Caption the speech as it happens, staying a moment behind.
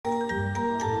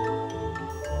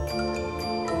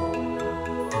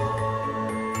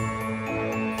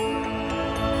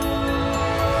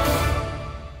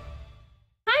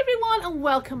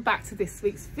welcome back to this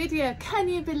week's video. Can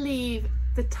you believe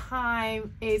the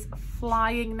time is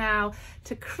flying now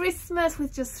to Christmas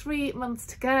with just 3 months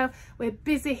to go? We're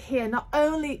busy here, not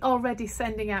only already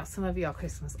sending out some of your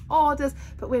Christmas orders,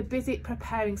 but we're busy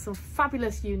preparing some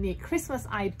fabulous, unique Christmas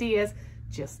ideas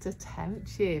just to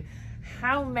tempt you.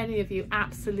 How many of you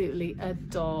absolutely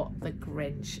adore the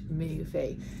Grinch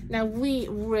movie? Now, we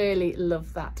really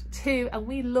love that too, and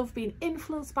we love being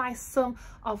influenced by some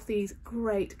of these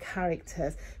great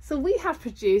characters. So we have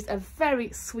produced a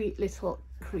very sweet little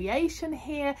creation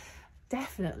here,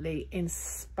 definitely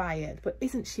inspired, but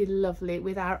isn't she lovely,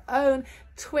 with our own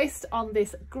twist on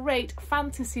this great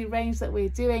fantasy range that we're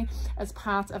doing as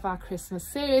part of our Christmas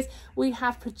series. We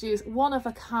have produced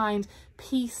one-of-a-kind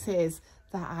pieces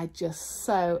that are just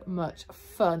so much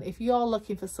fun. If you're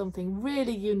looking for something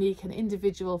really unique and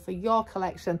individual for your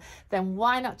collection, then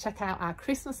why not check out our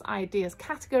Christmas ideas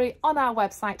category on our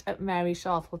website at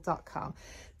maryshortle.com.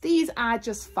 These are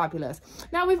just fabulous.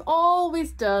 Now, we've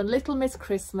always done Little Miss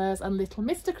Christmas and Little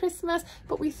Mr. Christmas,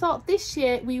 but we thought this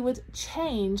year we would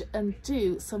change and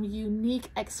do some unique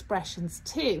expressions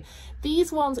too.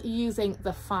 These ones using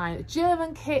the fine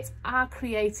German kits are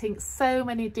creating so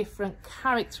many different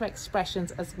character expressions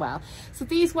as well. So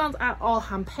these ones are all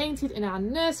hand painted in our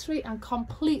nursery and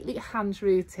completely hand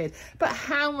rooted. But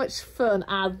how much fun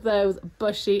are those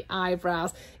bushy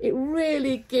eyebrows? It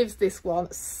really gives this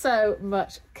one so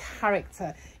much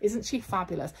character. Isn't she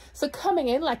fabulous? So coming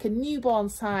in like a newborn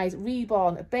size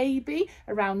reborn baby,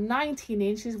 around 19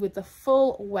 inches with the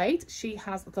full weight. She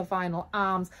has the vinyl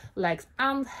arms, legs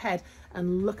and head,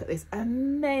 and look at this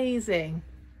amazing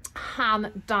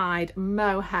hand-dyed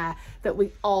mohair that we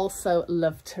also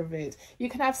love to root. You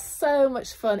can have so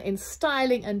much fun in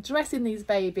styling and dressing these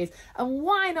babies, and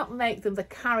why not make them the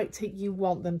character you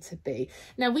want them to be?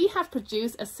 Now, we have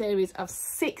produced a series of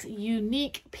 6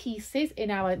 unique pieces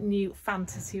in our new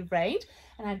fantasy range,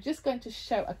 and I'm just going to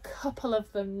show a couple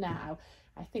of them now.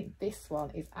 I think this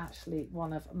one is actually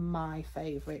one of my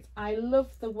favourites. I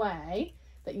love the way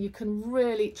that you can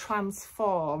really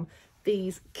transform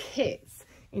these kits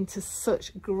into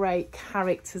such great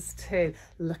characters too.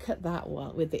 Look at that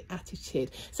one with the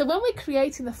attitude. So when we're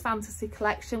creating the fantasy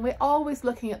collection, we're always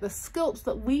looking at the sculpts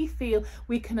that we feel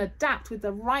we can adapt with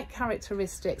the right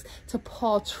characteristics to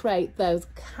portray those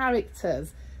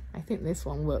characters. I think this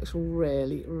one works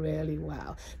really, really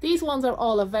well. These ones are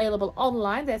all available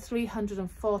online. They're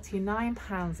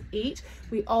 £349 each.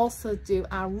 We also do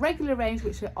our regular range,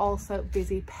 which we're also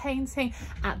busy painting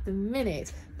at the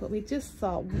minute. But we just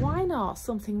thought, why not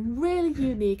something really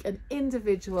unique and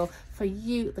individual for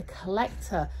you, the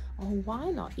collector? Or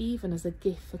why not even as a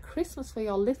gift for Christmas for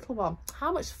your little one?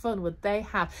 How much fun would they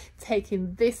have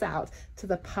taking this out to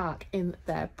the park in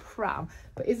their pram?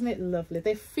 But isn't it lovely?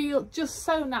 They feel just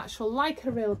so natural, like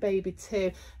a real baby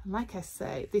too. And like I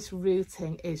say, this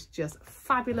rooting is just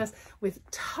fabulous, with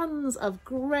tons of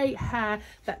great hair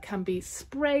that can be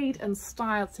sprayed and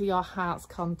styled to your heart's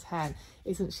content.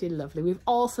 Isn't she lovely? We've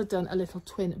also done a little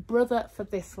twin brother for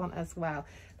this one as well.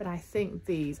 But I think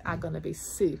these are going to be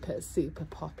super, super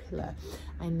popular.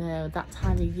 I know that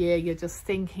time of year you're just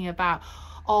thinking about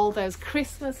all those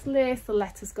Christmas lists, the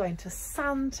letters going to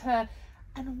Santa,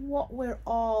 and what we're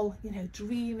all, you know,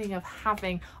 dreaming of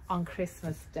having on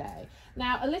Christmas Day.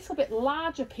 Now, a little bit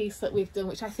larger piece that we've done,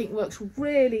 which I think works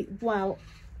really well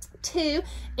too,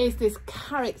 is this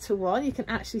character one. You can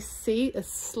actually see a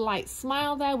slight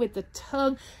smile there with the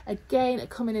tongue, again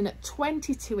coming in at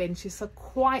 22 inches, so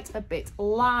quite a bit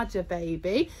larger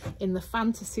baby in the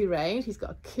fantasy range. He's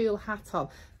got a cool hat on,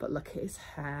 but look at his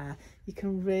hair. You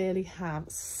can really have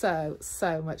so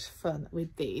much fun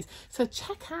with these. So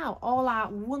check out all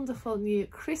our wonderful new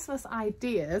Christmas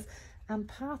ideas and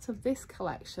part of this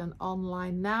collection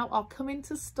online now, or come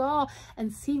into store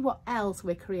and see what else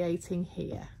we're creating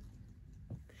here.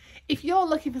 If you're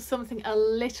looking for something a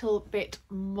little bit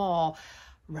more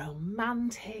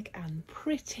romantic and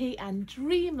pretty and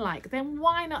dreamlike, then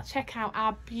why not check out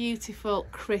our beautiful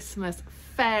Christmas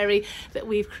fairy that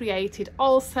we've created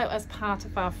also as part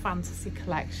of our fantasy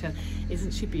collection.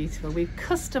 Isn't she beautiful? We've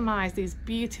customized these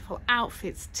beautiful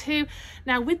outfits too.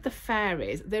 Now, with the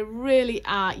fairies, they really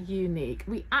are unique.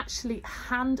 We actually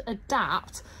hand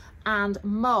adapt and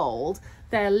mold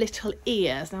their little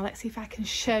ears. Now let's see if I can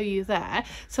show you there.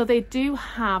 So they do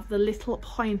have the little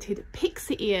pointed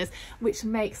pixie ears, which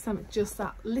makes them just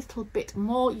that little bit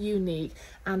more unique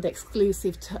and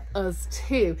exclusive to us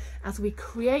too, as we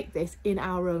create this in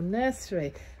our own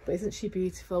nursery. But isn't she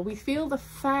beautiful? We feel the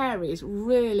fairies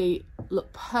really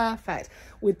look perfect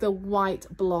with the white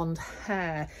blonde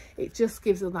hair. It just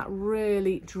gives them that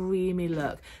really dreamy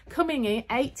look. Coming in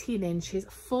 18 inches,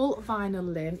 full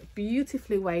vinyl limb,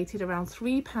 beautifully weighted, around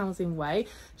 3 pounds in weight,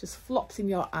 just flops in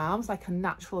your arms like a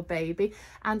natural baby,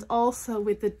 and also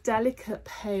with the delicate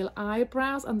pale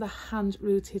eyebrows and the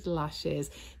hand-rooted lashes.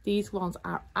 These ones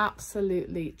are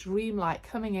absolutely dreamlike,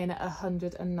 coming in at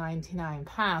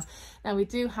 £199. Now we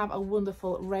do have a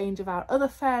wonderful range of our other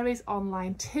fairies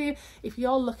online too. If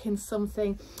you're looking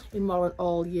something in more an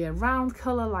all year round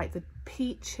colour like the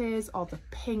peaches or the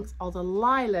pinks or the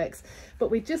lilacs,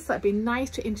 but we just thought it'd be nice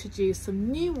to introduce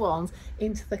some new ones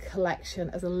into the collection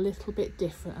as a little bit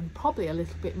different and probably a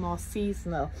little bit more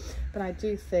seasonal. But I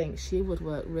do think she would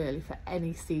work really for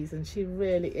any season. She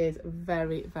really is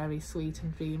very, very sweet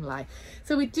and dreamlike.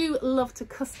 So we do love to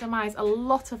customize a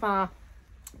lot of our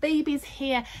babies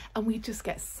here, and we just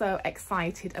get so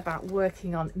excited about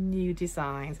working on new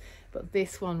designs. But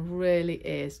this one really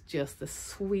is just the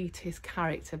sweetest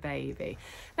character baby.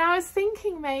 Now I was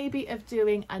thinking maybe of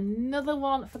doing another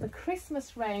one for the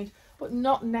Christmas range, but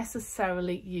not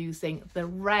necessarily using the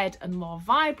red and more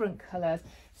vibrant colours.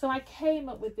 So I came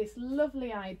up with this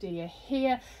lovely idea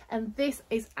here, and this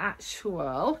is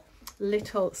actual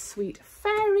little sweet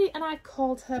fairy, and I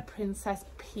called her Princess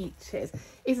Peaches.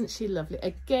 Isn't she lovely?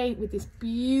 Again, with this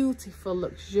beautiful,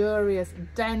 luxurious,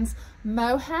 dense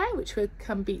mohair, which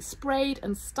can be sprayed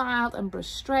and styled and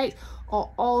brushed straight, or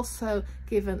also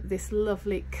given this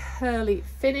lovely curly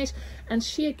finish. And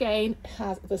she again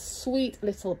has the sweet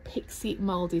little pixie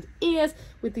moulded ears,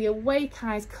 with the awake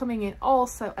eyes coming in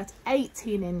also at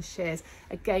 18 inches,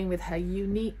 again with her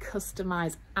unique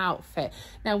customized outfit.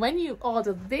 Now when you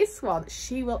order this one,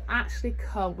 she will actually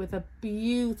come with a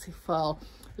beautiful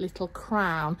little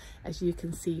crown, as you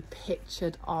can see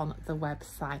pictured on the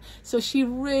website. So she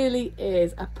really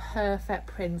is a perfect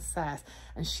princess,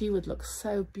 and she would look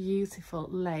so beautiful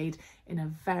laid in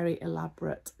a very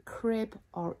elaborate crib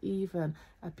or even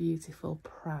a beautiful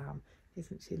pram.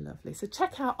 Isn't she lovely? So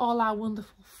check out all our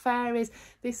wonderful fairies.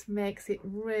 This makes it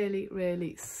really,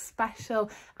 really special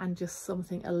and just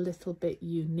something a little bit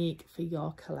unique for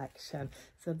your collection.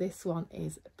 So this one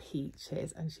is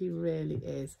Peaches, and she really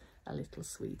is a little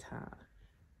sweetheart.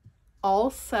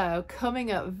 Also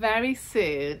coming up very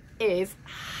soon is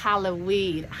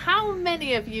Halloween. How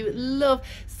many of you love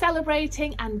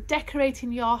celebrating and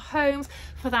decorating your homes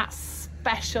for that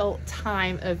special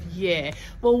time of year?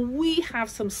 Well, we have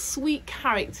some sweet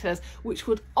characters which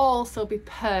would also be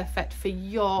perfect for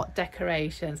your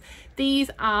decorations. These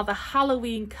are the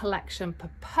Halloween collection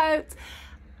Popotes,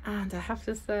 and I have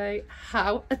to say,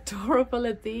 how adorable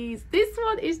are these? This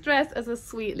one is dressed as a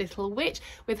sweet little witch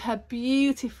with her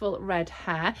beautiful red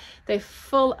hair. They're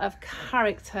full of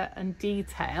character and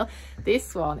detail.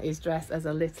 This one is dressed as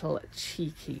a little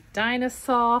cheeky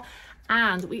dinosaur.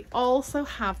 And we also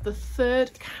have the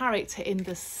third character in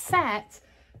the set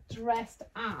dressed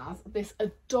as this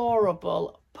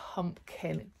adorable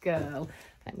pumpkin girl.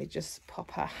 Let me just pop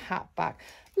her hat back.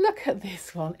 Look at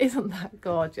this one, isn't that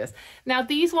gorgeous? Now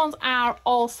these ones are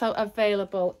also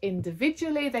available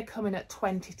individually. They come in at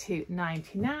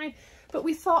 £22.99, but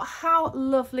we thought how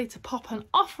lovely to pop an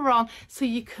offer on so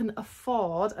you can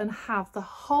afford and have the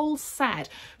whole set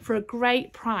for a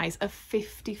great price of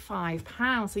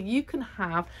 £55. So you can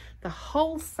have the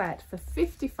whole set for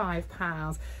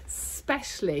 £55,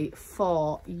 especially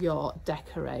for your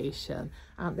decoration.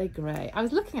 Aren't they great? I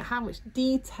was looking at how much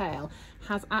detail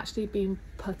has actually been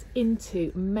put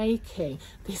into making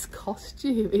this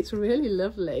costume. It's really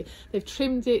lovely. They've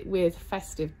trimmed it with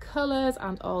festive colours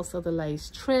and also the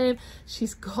lace trim.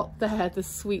 She's got there the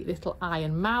sweet little eye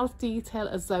and mouth detail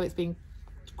as though it's been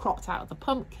cropped out of the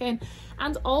pumpkin,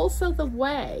 and also the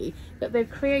way that they've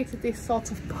created this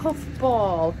sort of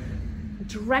puffball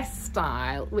dress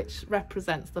style which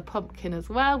represents the pumpkin as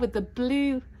well, with the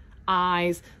blue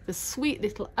eyes, the sweet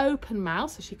little open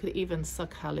mouth so she could even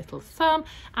suck her little thumb,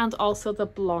 and also the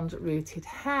blonde rooted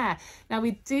hair. Now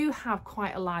we do have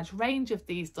quite a large range of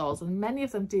these dolls, and many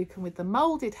of them do come with the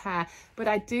moulded hair, but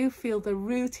I do feel the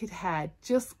rooted hair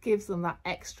just gives them that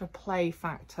extra play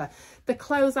factor. The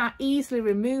clothes are easily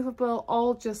removable,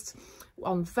 all just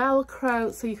on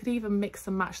Velcro, so you could even mix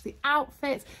and match the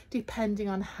outfits depending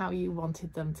on how you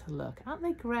wanted them to look. Aren't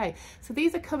they great? So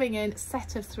these are coming in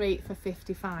set of 3 for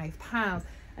 £55.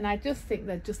 and I just think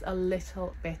they're just a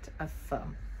little bit of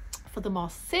fun. For the more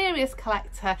serious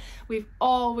collector, we've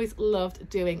always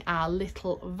loved doing our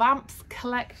little vamps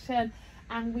collection,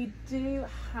 and we do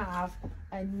have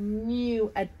a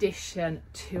new addition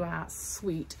to our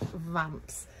Sweet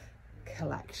Vamps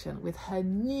collection with her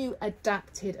new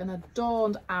adapted and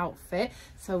adorned outfit,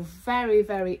 so very,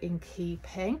 very in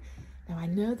keeping. Now, I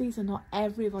know these are not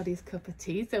everybody's cup of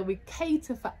tea, so we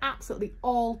cater for absolutely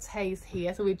all tastes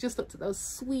here. So we've just looked at those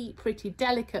sweet, pretty,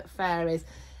 delicate fairies,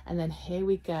 and then here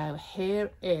we go.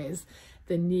 Here is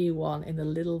the new one in the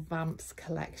Little Vamps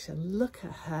collection. Look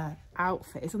at her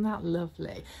outfit, isn't that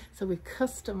lovely? So we've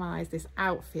customized this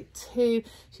outfit too.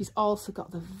 She's also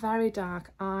got the very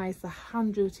dark eyes, the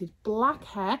hand-rooted black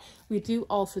hair. We do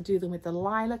also do them with the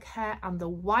lilac hair and the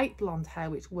white blonde hair,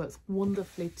 which works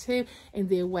wonderfully too in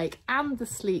the awake and the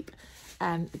sleep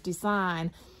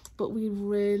design. But we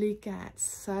really get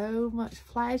so much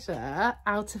pleasure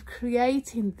out of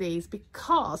creating these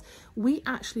because we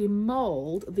actually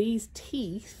mold these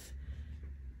teeth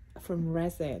from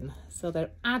resin. So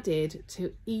they're added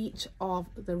to each of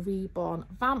the reborn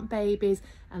vamp babies,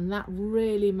 and that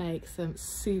really makes them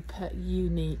super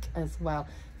unique as well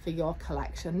for your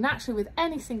collection. Naturally, with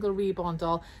any single reborn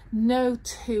doll, no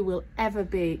two will ever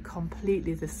be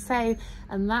completely the same,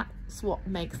 and that's what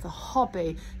makes the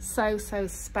hobby so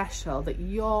special, that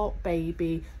your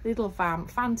baby little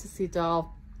vamp fantasy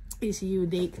doll is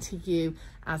unique to you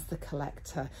as the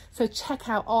collector. So check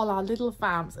out all our little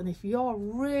vamps, and if you're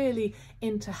really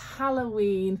into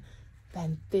Halloween,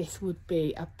 then this would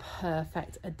be a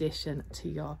perfect addition to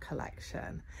your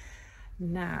collection.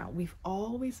 Now, we've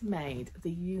always made the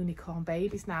unicorn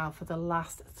babies now for the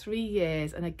last 3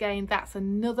 years, and again, that's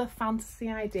another fantasy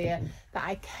idea that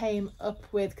I came up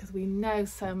with because we know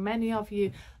so many of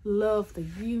you love the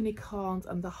unicorns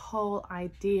and the whole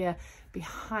idea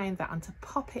behind that, and to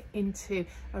pop it into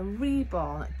a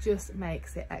reborn just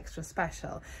makes it extra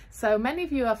special. So many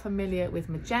of you are familiar with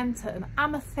magenta and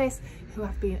amethyst, who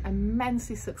have been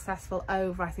immensely successful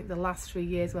over, I think, the last 3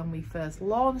 years when we first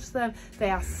launched them.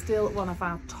 They are still one of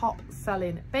our top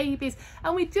selling babies,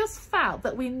 and we just felt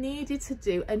that we needed to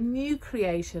do a new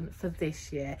creation for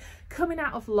this year. Coming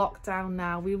out of lockdown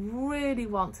now, we really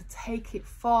want to take it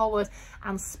forward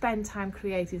and spend time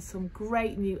creating some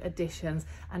great new additions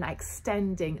and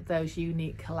extending those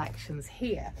unique collections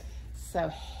here. So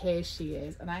here she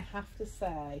is, and I have to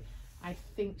say, I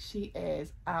think she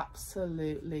is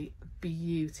absolutely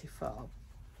beautiful.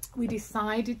 We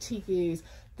decided to use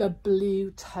the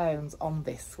blue tones on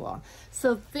this one.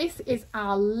 So this is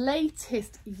our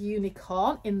latest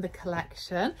unicorn in the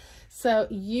collection. So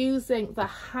using the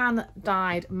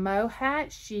hand-dyed mohair,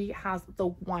 she has the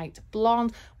white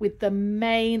blonde with the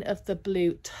mane of the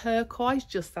blue turquoise,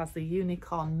 just as the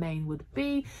unicorn mane would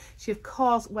be. She of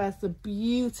course wears the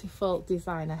beautiful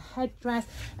designer headdress,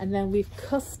 and then we've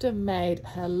custom made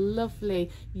her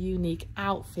lovely unique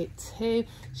outfit too.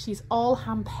 She's all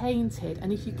hand painted,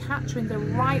 and if you catch her in the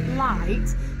right light,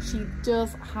 she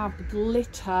does have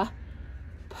glitter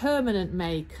permanent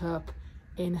makeup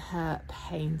in her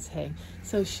painting.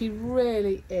 So she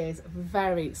really is a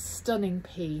very stunning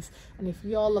piece, and if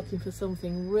you're looking for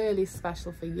something really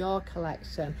special for your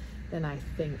collection, then I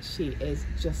think she is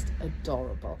just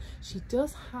adorable. She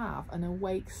does have an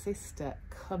awake sister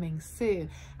coming soon,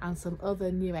 and some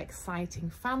other new exciting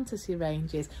fantasy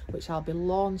ranges which I'll be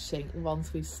launching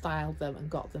once we've styled them and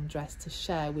got them dressed to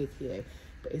share with you.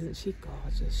 But isn't she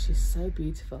gorgeous? She's so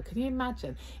beautiful. Can you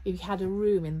imagine if you had a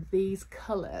room in these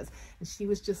colours and she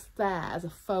was just there as a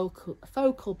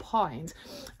focal point,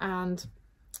 and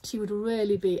she would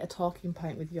really be a talking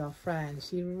point with your friends.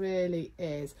 She really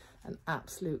is an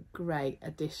absolute great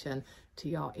addition to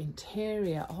your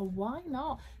interior. Or why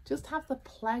not just have the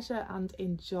pleasure and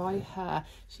enjoy her?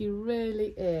 She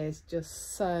really is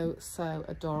just so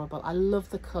adorable. I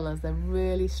love the colours, they're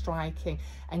really striking,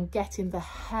 and getting the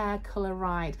hair colour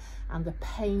right and the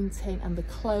painting and the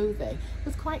clothing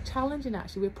was quite challenging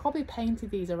actually. We probably painted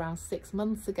these around 6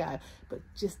 months ago, but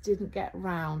just didn't get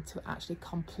round to actually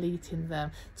completing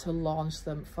them to launch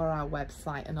them for our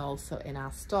website and also in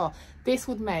our store. This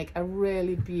would make a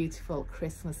really beautiful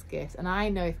Christmas gift, and I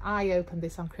know if I opened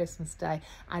this on Christmas Day,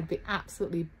 I'd be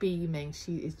absolutely beaming.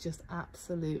 She is just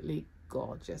absolutely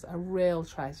gorgeous, a real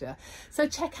treasure. So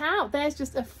check out, there's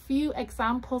just a few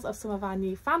examples of some of our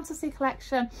new fantasy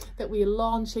collection that we're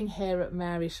launching here at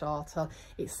Mary Shortle.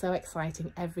 It's so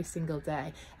exciting every single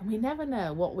day, and we never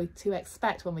know what we're to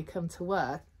expect when we come to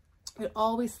work. We're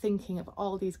always thinking of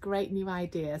all these great new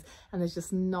ideas, and there's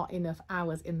just not enough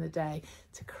hours in the day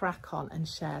to crack on and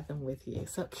share them with you.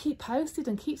 So keep posted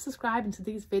and keep subscribing to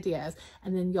these videos,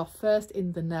 and then you're first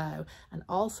in the know. And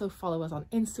also follow us on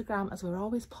Instagram, as we're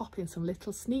always popping some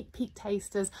little sneak peek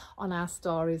tasters on our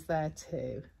stories there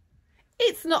too.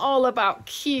 It's not all about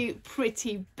cute,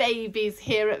 pretty babies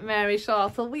here at Mary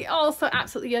Shortle. We also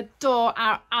absolutely adore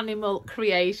our animal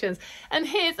creations. And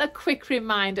here's a quick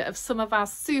reminder of some of our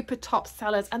super top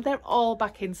sellers, and they're all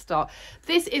back in stock.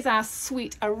 This is our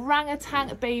sweet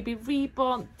orangutan baby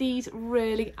reborn. These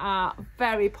really are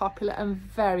very popular and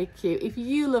very cute. If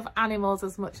you love animals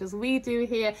as much as we do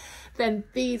here, then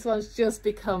these ones just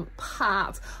become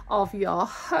part of your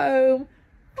home.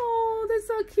 Oh, they're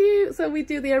so cute. So we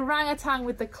do the orangutan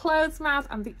with the closed mouth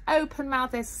and the open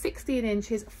mouth. They're 16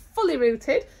 inches, fully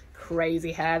rooted.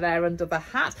 Crazy hair there under the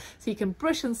hat. So you can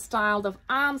brush and style. The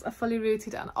arms are fully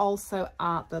rooted, and also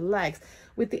are the legs.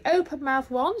 With the open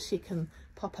mouth one, she can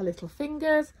pop her little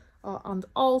fingers, and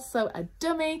also a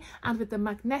dummy, and with the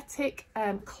magnetic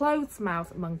closed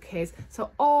mouth monkeys,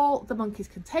 so all the monkeys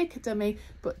can take a dummy,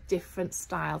 but different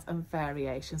styles and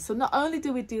variations. So not only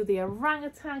do we do the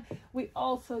orangutan, we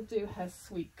also do her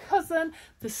sweet cousin,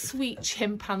 the sweet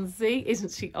chimpanzee.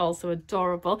 Isn't she also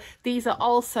adorable? These are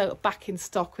also back in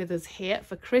stock with us here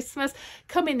for Christmas,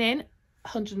 coming in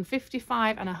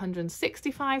 £155 and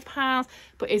 £165,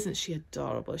 but isn't she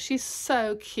adorable? She's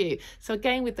so cute. So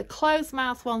again, with the closed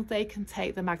mouth ones, they can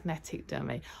take the magnetic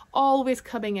dummy, always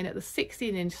coming in at the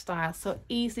 16-inch style, so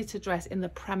easy to dress in the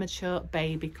premature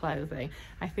baby clothing.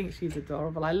 I think she's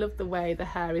adorable. I love the way the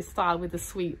hair is styled with the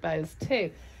sweet bows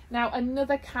too. Now,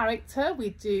 another character, we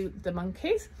do the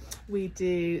monkeys, we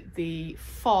do the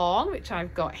fawn, which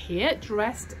I've got here,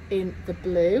 dressed in the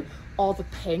blue or the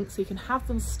pink, so you can have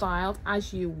them styled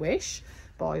as you wish,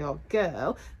 boy or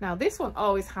girl. Now, this one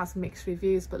always has mixed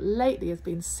reviews, but lately has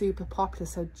been super popular,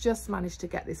 so just managed to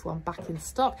get this one back in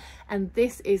stock. And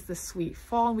this is the sweet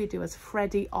fawn we do as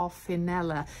Freddie or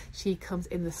Finella. She comes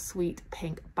in the sweet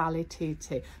pink ballet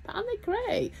tutu. But aren't they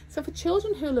great? So for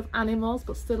children who love animals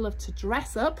but still love to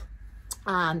dress up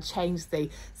and change the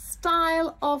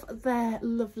style of their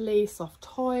lovely soft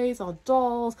toys or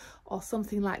dolls, or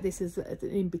something like this is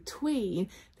in between,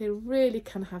 they really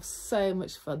can have so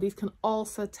much fun. These can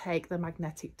also take the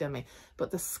magnetic dummy, but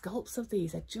the sculpts of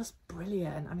these are just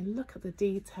brilliant. I mean, look at the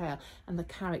detail and the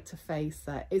character face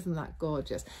there. Isn't that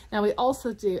gorgeous? Now, we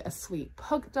also do a sweet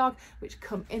pug dog, which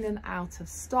come in and out of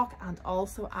stock, and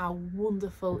also our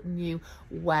wonderful new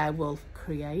werewolf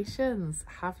creations.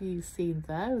 Have you seen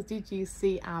those? Did you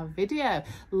see our video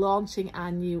launching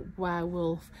our new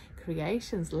werewolf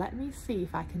creations? Let me see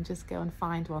if I can just go and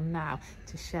find one now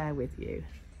to share with you.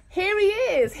 Here he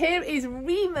is. Here is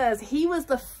Remus. He was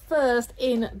the first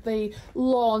in the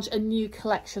launch a new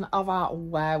collection of our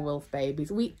werewolf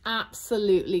babies. We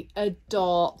absolutely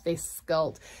adore this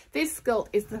sculpt. This sculpt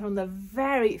is from the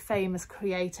very famous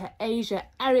creator Asia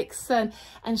Erickson,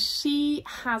 and she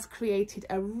has created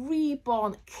a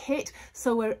reborn kit,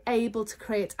 so we're able to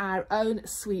create our own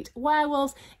sweet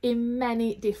werewolves in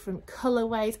many different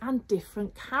colorways and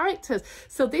different characters.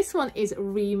 So this one is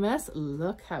Remus.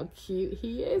 Look how cute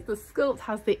he is. The sculpt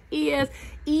has the ears,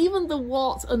 even the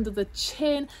warts under the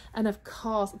chin, and of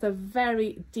course the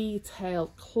very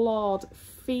detailed clawed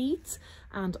feet,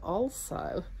 and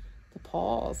also the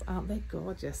paws. Aren't they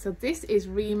gorgeous? So this is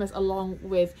Remus, along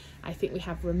with, I think we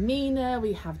have Romina,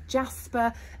 we have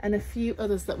Jasper, and a few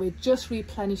others that we're just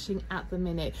replenishing at the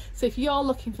minute. So if you're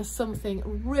looking for something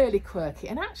really quirky,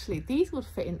 and actually these would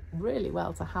fit in really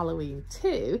well to Halloween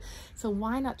too, so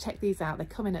why not check these out? They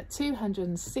come in at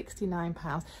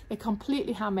 £269. They're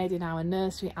completely handmade in our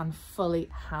nursery and fully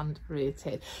hand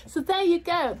rooted. So there you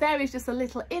go. There is just a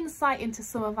little insight into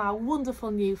some of our wonderful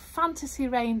new fantasy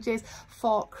ranges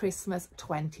for Christmas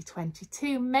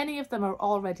 2022. Many of them are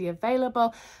already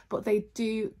available, but they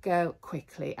do go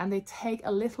quickly and they take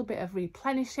a little bit of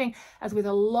replenishing, as with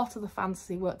a lot of the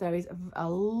fantasy work there is a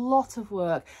lot of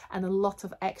work and a lot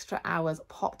of extra hours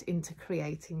popped into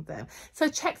creating them. So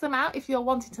check them out if you're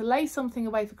wanting to lay something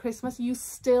away for Christmas. You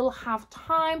still have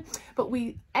time, but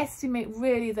we estimate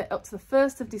really that up to the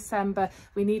 1st of December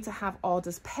we need to have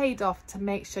orders paid off to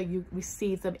make sure you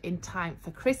receive them in time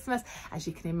for Christmas. As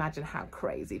you can imagine how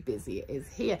crazy busy it is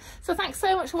here. So thanks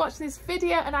so much for watching this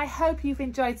video, and I hope you've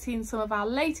enjoyed seeing some of our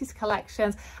latest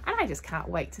collections, and I just can't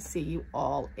wait to see you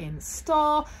all in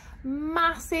store.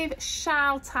 Massive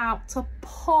shout out to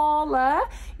Paula.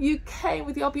 You came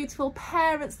with your beautiful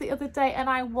parents the other day and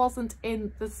I wasn't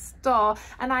in the store,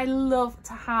 and I love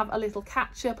to have a little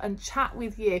catch up and chat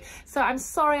with you. So I'm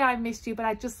sorry I missed you, but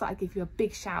I just thought I'd give you a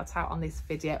big shout out on this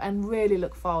video and really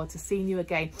look forward to seeing you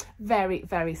again very,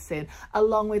 very soon,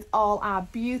 along with all our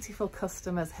beautiful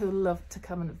customers who love to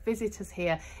come and visit us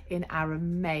here in our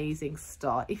amazing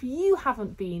store. If you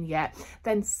haven't been yet,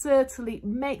 then certainly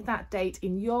make that date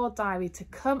in your diary to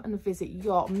come and visit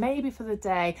York, maybe for the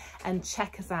day, and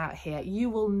check us out here. You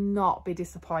will not be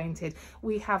disappointed.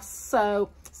 We have so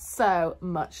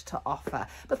much to offer.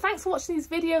 But thanks for watching these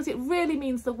videos. It really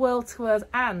means the world to us,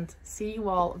 and see you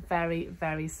all very,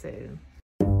 very soon.